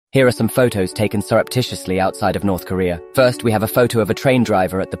Here are some photos taken surreptitiously outside of North Korea. First, we have a photo of a train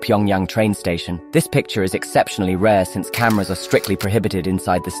driver at the Pyongyang train station. This picture is exceptionally rare since cameras are strictly prohibited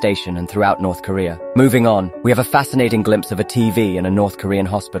inside the station and throughout North Korea. Moving on, we have a fascinating glimpse of a TV in a North Korean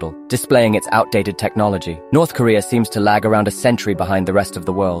hospital, displaying its outdated technology. North Korea seems to lag around a century behind the rest of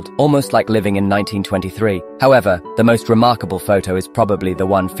the world, almost like living in 1923. However, the most remarkable photo is probably the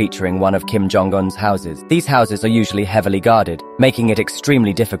one featuring one of Kim Jong-un's houses. These houses are usually heavily guarded, making it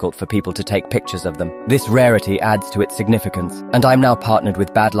extremely difficult for people to take pictures of them. This rarity adds to its significance, and I'm now partnered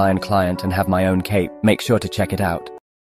with Badlion Client and have my own cape. Make sure to check it out.